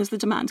 as long as the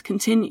demand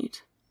continued.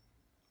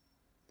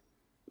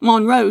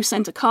 Monroe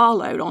sent a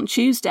carload on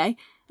Tuesday,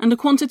 and a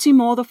quantity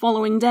more the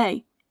following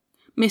day.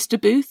 Mr.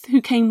 Booth, who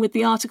came with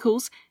the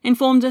articles,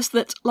 informed us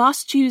that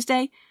last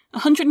Tuesday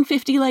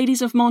 150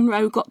 ladies of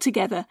Monroe got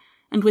together,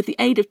 and with the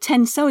aid of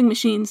 10 sewing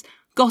machines,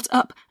 got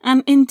up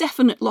an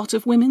indefinite lot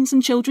of women's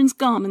and children's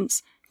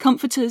garments,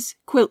 comforters,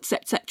 quilts,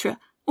 etc.,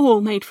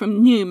 all made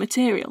from new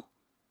material.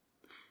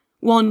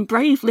 One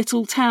brave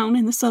little town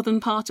in the southern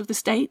part of the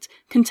state,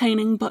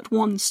 containing but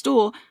one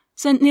store,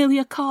 sent nearly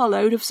a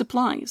carload of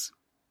supplies.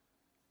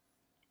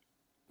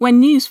 When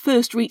news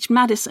first reached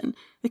Madison,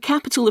 the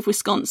capital of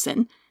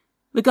Wisconsin,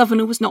 the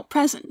governor was not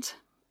present.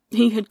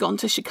 He had gone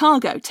to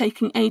Chicago,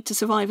 taking aid to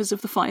survivors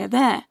of the fire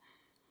there.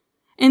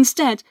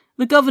 Instead,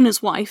 the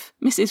governor's wife,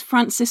 Mrs.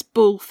 Frances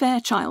Bull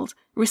Fairchild,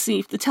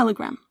 received the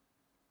telegram.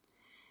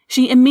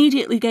 She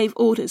immediately gave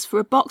orders for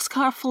a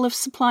boxcar full of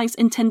supplies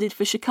intended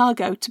for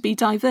Chicago to be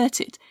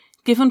diverted,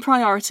 given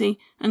priority,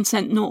 and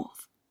sent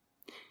north.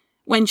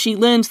 When she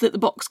learned that the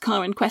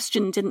boxcar in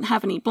question didn't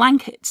have any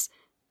blankets,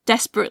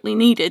 desperately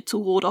needed to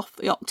ward off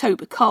the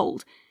October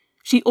cold,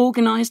 she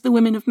organised the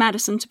women of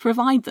Madison to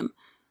provide them,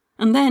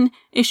 and then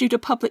issued a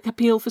public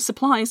appeal for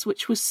supplies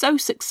which was so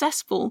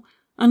successful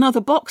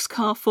another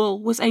boxcar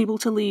full was able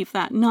to leave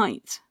that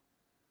night.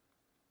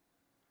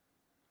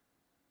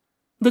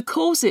 The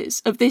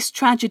causes of this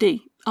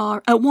tragedy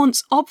are at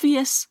once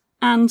obvious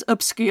and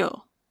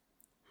obscure.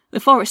 The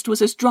forest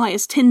was as dry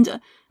as tinder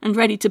and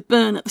ready to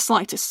burn at the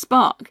slightest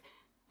spark.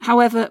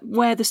 However,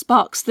 where the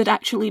sparks that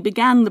actually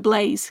began the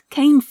blaze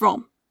came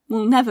from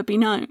will never be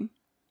known.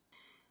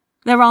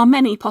 There are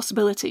many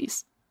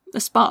possibilities. A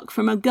spark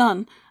from a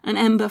gun, an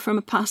ember from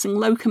a passing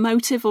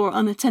locomotive or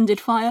unattended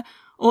fire,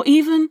 or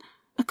even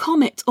a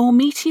comet or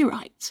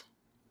meteorite.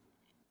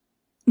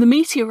 The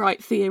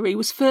meteorite theory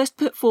was first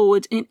put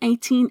forward in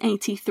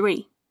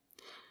 1883.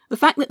 The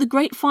fact that the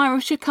Great Fire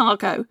of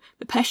Chicago,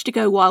 the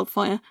Peshtigo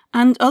wildfire,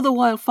 and other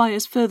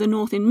wildfires further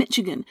north in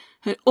Michigan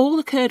had all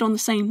occurred on the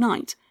same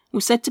night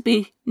was said to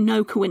be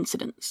no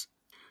coincidence.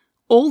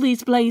 All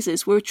these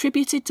blazes were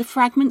attributed to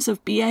fragments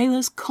of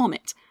Biela's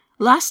comet,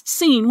 last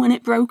seen when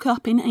it broke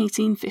up in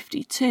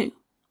 1852.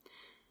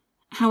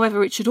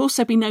 However, it should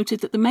also be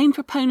noted that the main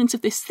proponent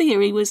of this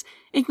theory was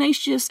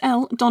Ignatius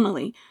L.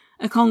 Donnelly,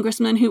 a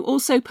congressman who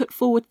also put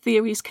forward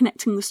theories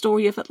connecting the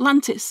story of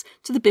Atlantis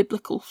to the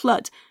biblical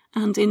flood,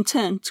 and in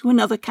turn to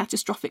another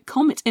catastrophic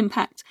comet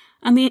impact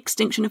and the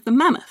extinction of the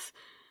mammoth,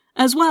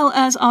 as well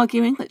as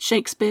arguing that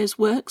Shakespeare's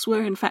works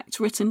were in fact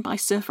written by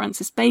Sir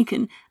Francis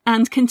Bacon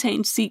and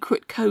contained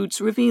secret codes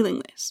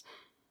revealing this.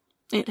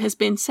 It has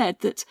been said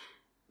that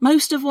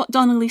most of what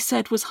Donnelly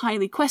said was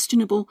highly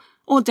questionable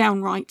or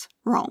downright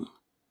wrong.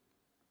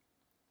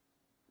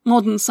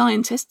 Modern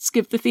scientists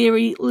give the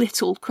theory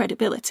little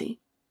credibility.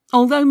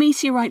 Although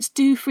meteorites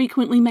do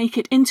frequently make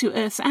it into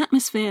Earth's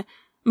atmosphere,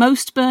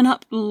 most burn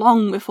up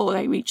long before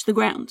they reach the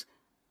ground.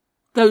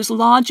 Those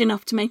large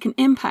enough to make an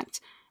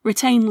impact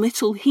retain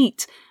little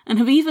heat and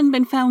have even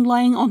been found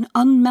lying on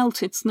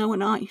unmelted snow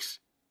and ice.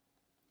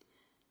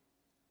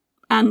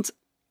 And,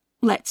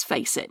 let's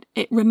face it,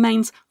 it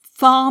remains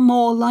far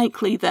more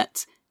likely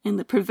that, in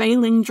the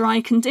prevailing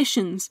dry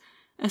conditions,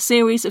 a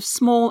series of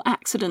small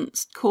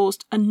accidents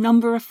caused a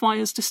number of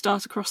fires to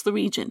start across the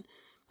region,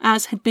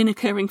 as had been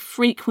occurring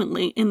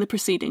frequently in the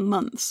preceding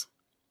months.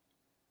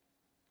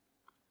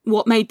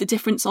 What made the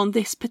difference on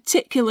this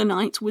particular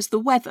night was the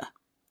weather.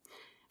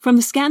 From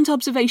the scant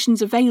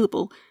observations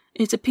available,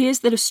 it appears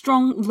that a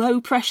strong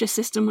low-pressure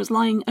system was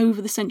lying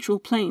over the Central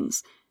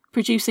Plains,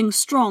 producing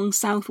strong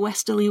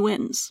southwesterly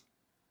winds.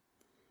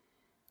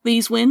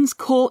 These winds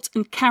caught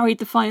and carried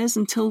the fires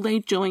until they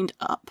joined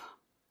up.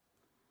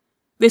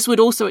 This would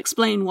also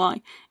explain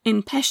why,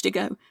 in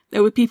Peshtigo,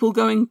 there were people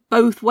going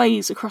both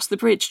ways across the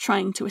bridge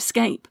trying to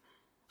escape.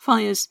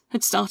 Fires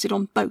had started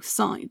on both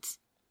sides.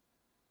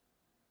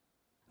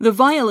 The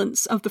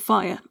violence of the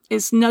fire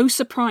is no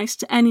surprise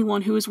to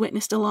anyone who has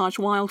witnessed a large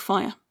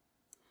wildfire.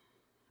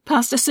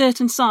 Past a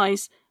certain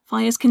size,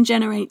 fires can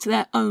generate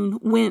their own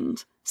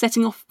wind,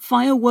 setting off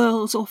fire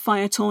whirls or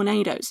fire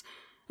tornadoes,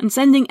 and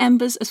sending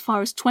embers as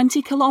far as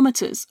 20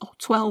 kilometres or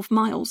 12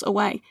 miles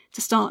away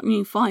to start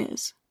new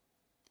fires.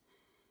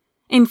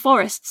 In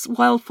forests,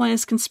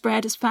 wildfires can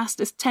spread as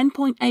fast as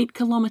 10.8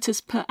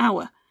 kilometres per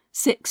hour,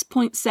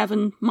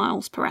 6.7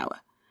 miles per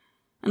hour,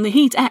 and the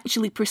heat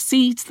actually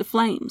precedes the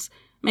flames,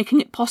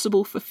 making it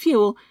possible for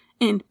fuel,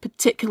 in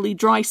particularly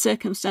dry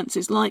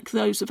circumstances like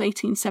those of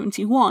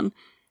 1871,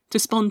 to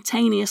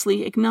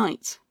spontaneously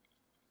ignite.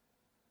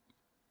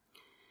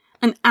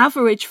 An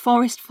average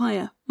forest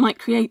fire might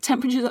create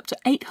temperatures up to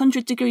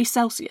 800 degrees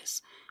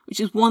Celsius, which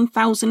is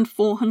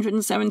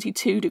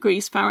 1,472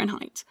 degrees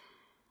Fahrenheit,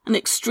 and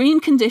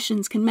extreme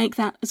conditions can make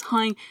that as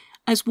high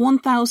as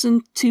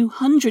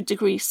 1,200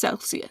 degrees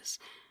Celsius.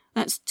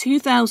 That's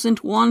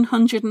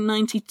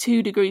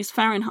 2,192 degrees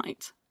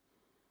Fahrenheit.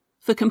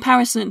 For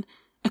comparison,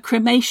 a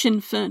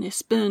cremation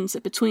furnace burns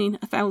at between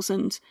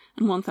 1,000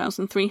 and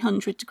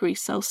 1,300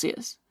 degrees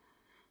Celsius.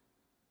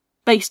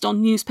 Based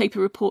on newspaper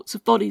reports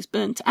of bodies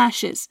burned to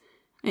ashes,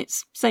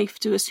 it's safe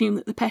to assume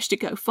that the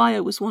Peshtigo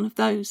fire was one of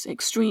those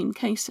extreme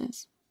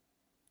cases.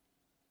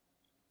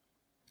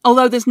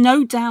 Although there's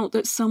no doubt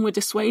that some were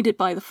dissuaded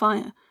by the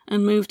fire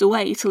and moved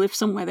away to live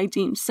somewhere they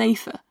deemed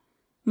safer,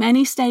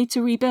 many stayed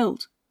to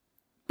rebuild.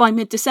 By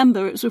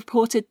mid-December, it was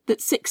reported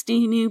that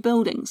 60 new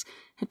buildings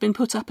had been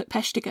put up at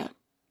Peshtigo.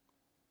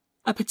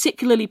 A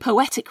particularly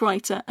poetic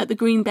writer at the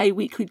Green Bay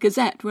Weekly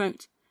Gazette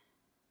wrote,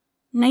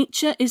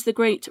 "Nature is the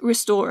great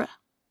restorer.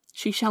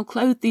 She shall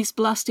clothe these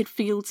blasted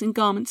fields in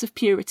garments of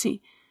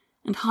purity,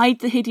 and hide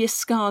the hideous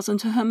scars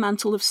under her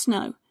mantle of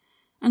snow,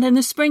 and in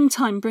the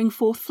springtime bring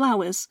forth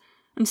flowers,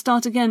 and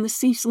start again the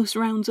ceaseless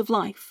rounds of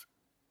life.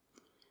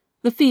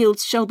 The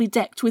fields shall be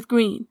decked with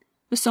green,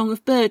 the song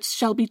of birds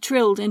shall be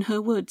trilled in her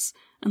woods,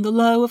 and the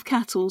low of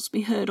cattle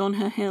be heard on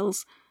her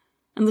hills,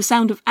 and the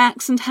sound of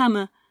axe and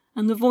hammer,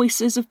 and the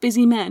voices of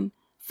busy men,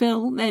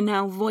 fill their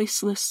now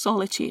voiceless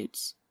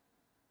solitudes."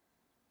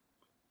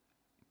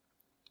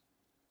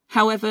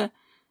 However,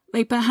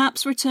 they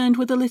perhaps returned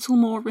with a little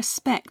more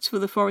respect for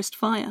the forest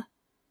fire,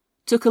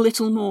 took a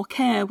little more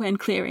care when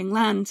clearing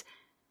land,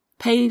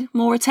 paid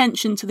more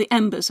attention to the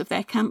embers of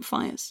their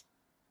campfires.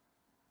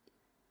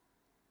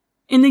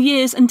 In the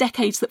years and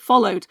decades that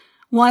followed,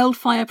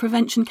 wildfire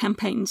prevention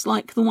campaigns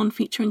like the one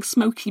featuring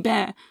Smokey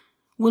Bear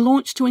were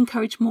launched to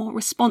encourage more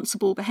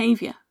responsible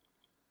behaviour.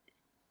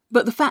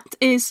 But the fact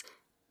is,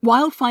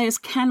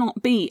 wildfires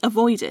cannot be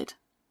avoided.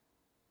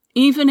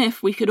 Even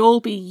if we could all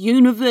be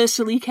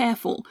universally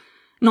careful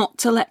not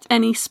to let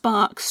any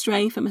spark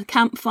stray from a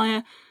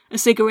campfire, a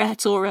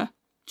cigarette, or a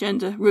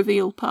gender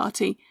reveal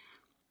party,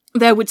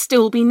 there would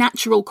still be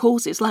natural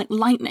causes like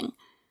lightning,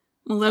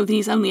 although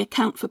these only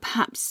account for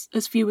perhaps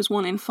as few as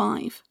 1 in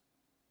 5.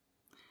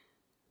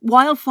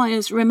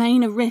 Wildfires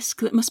remain a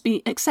risk that must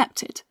be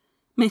accepted,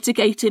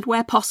 mitigated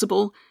where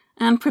possible,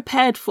 and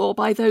prepared for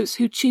by those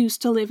who choose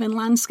to live in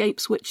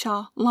landscapes which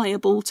are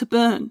liable to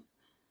burn.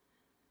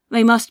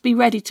 They must be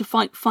ready to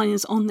fight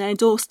fires on their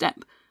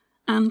doorstep,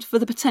 and for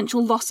the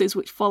potential losses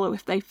which follow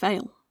if they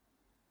fail.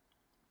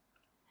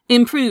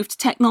 Improved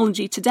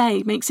technology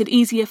today makes it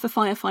easier for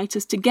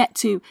firefighters to get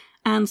to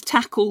and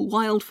tackle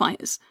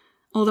wildfires,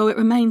 although it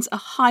remains a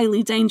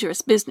highly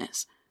dangerous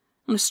business,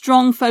 and a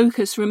strong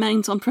focus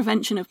remains on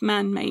prevention of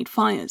man-made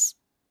fires.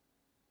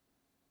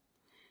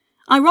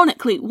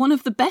 Ironically, one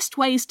of the best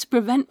ways to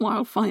prevent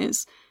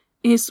wildfires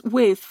is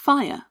with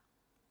fire.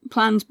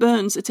 Planned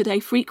burns are today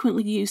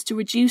frequently used to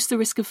reduce the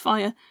risk of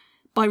fire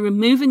by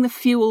removing the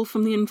fuel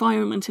from the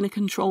environment in a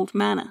controlled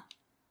manner.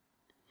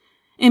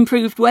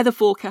 Improved weather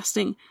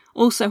forecasting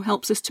also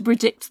helps us to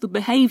predict the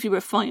behaviour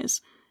of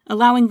fires,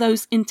 allowing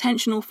those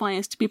intentional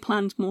fires to be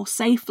planned more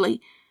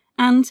safely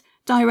and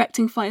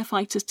directing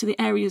firefighters to the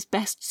areas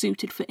best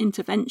suited for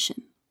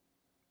intervention.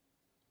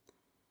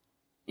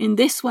 In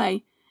this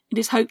way, it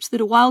is hoped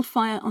that a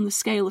wildfire on the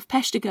scale of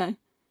Peshtigo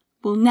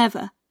will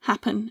never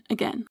happen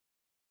again.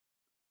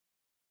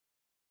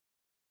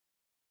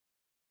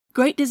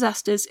 Great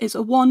Disasters is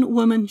a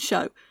one-woman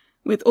show,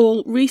 with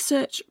all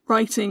research,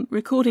 writing,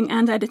 recording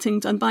and editing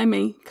done by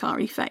me,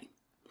 Kari Faye.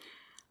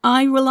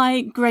 I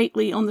rely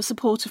greatly on the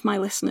support of my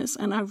listeners,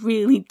 and I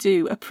really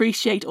do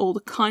appreciate all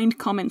the kind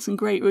comments and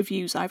great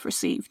reviews I've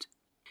received.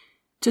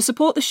 To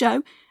support the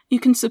show, you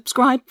can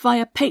subscribe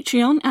via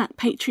Patreon at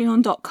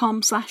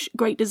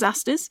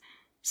patreon.com/greatdisasters.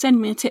 Send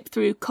me a tip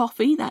through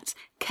Ko-fi, that's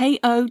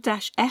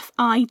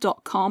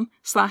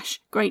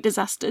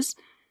ko-fi.com/greatdisasters.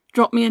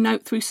 Drop me a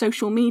note through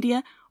social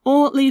media,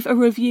 or leave a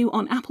review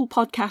on Apple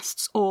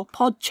Podcasts or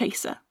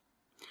Podchaser.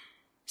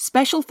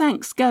 Special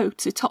thanks go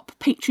to top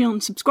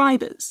Patreon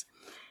subscribers: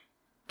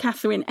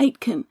 Catherine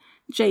Aitken,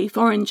 Jay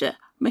Voringer,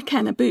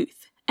 McKenna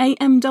Booth,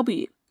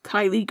 AMW,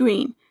 Kylie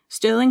Green,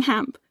 Sterling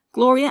Hamp,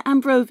 Gloria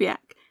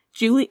Ambroviak,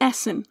 Julie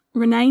Essen,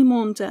 Renee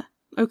Maunder,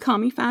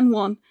 Okami Fan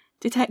 1,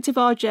 Detective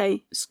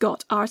RJ,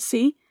 Scott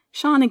RC,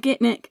 Shana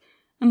Gitnick,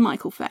 and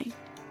Michael Faye.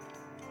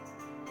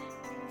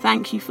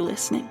 Thank you for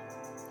listening,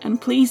 and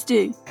please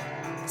do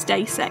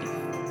stay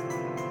safe.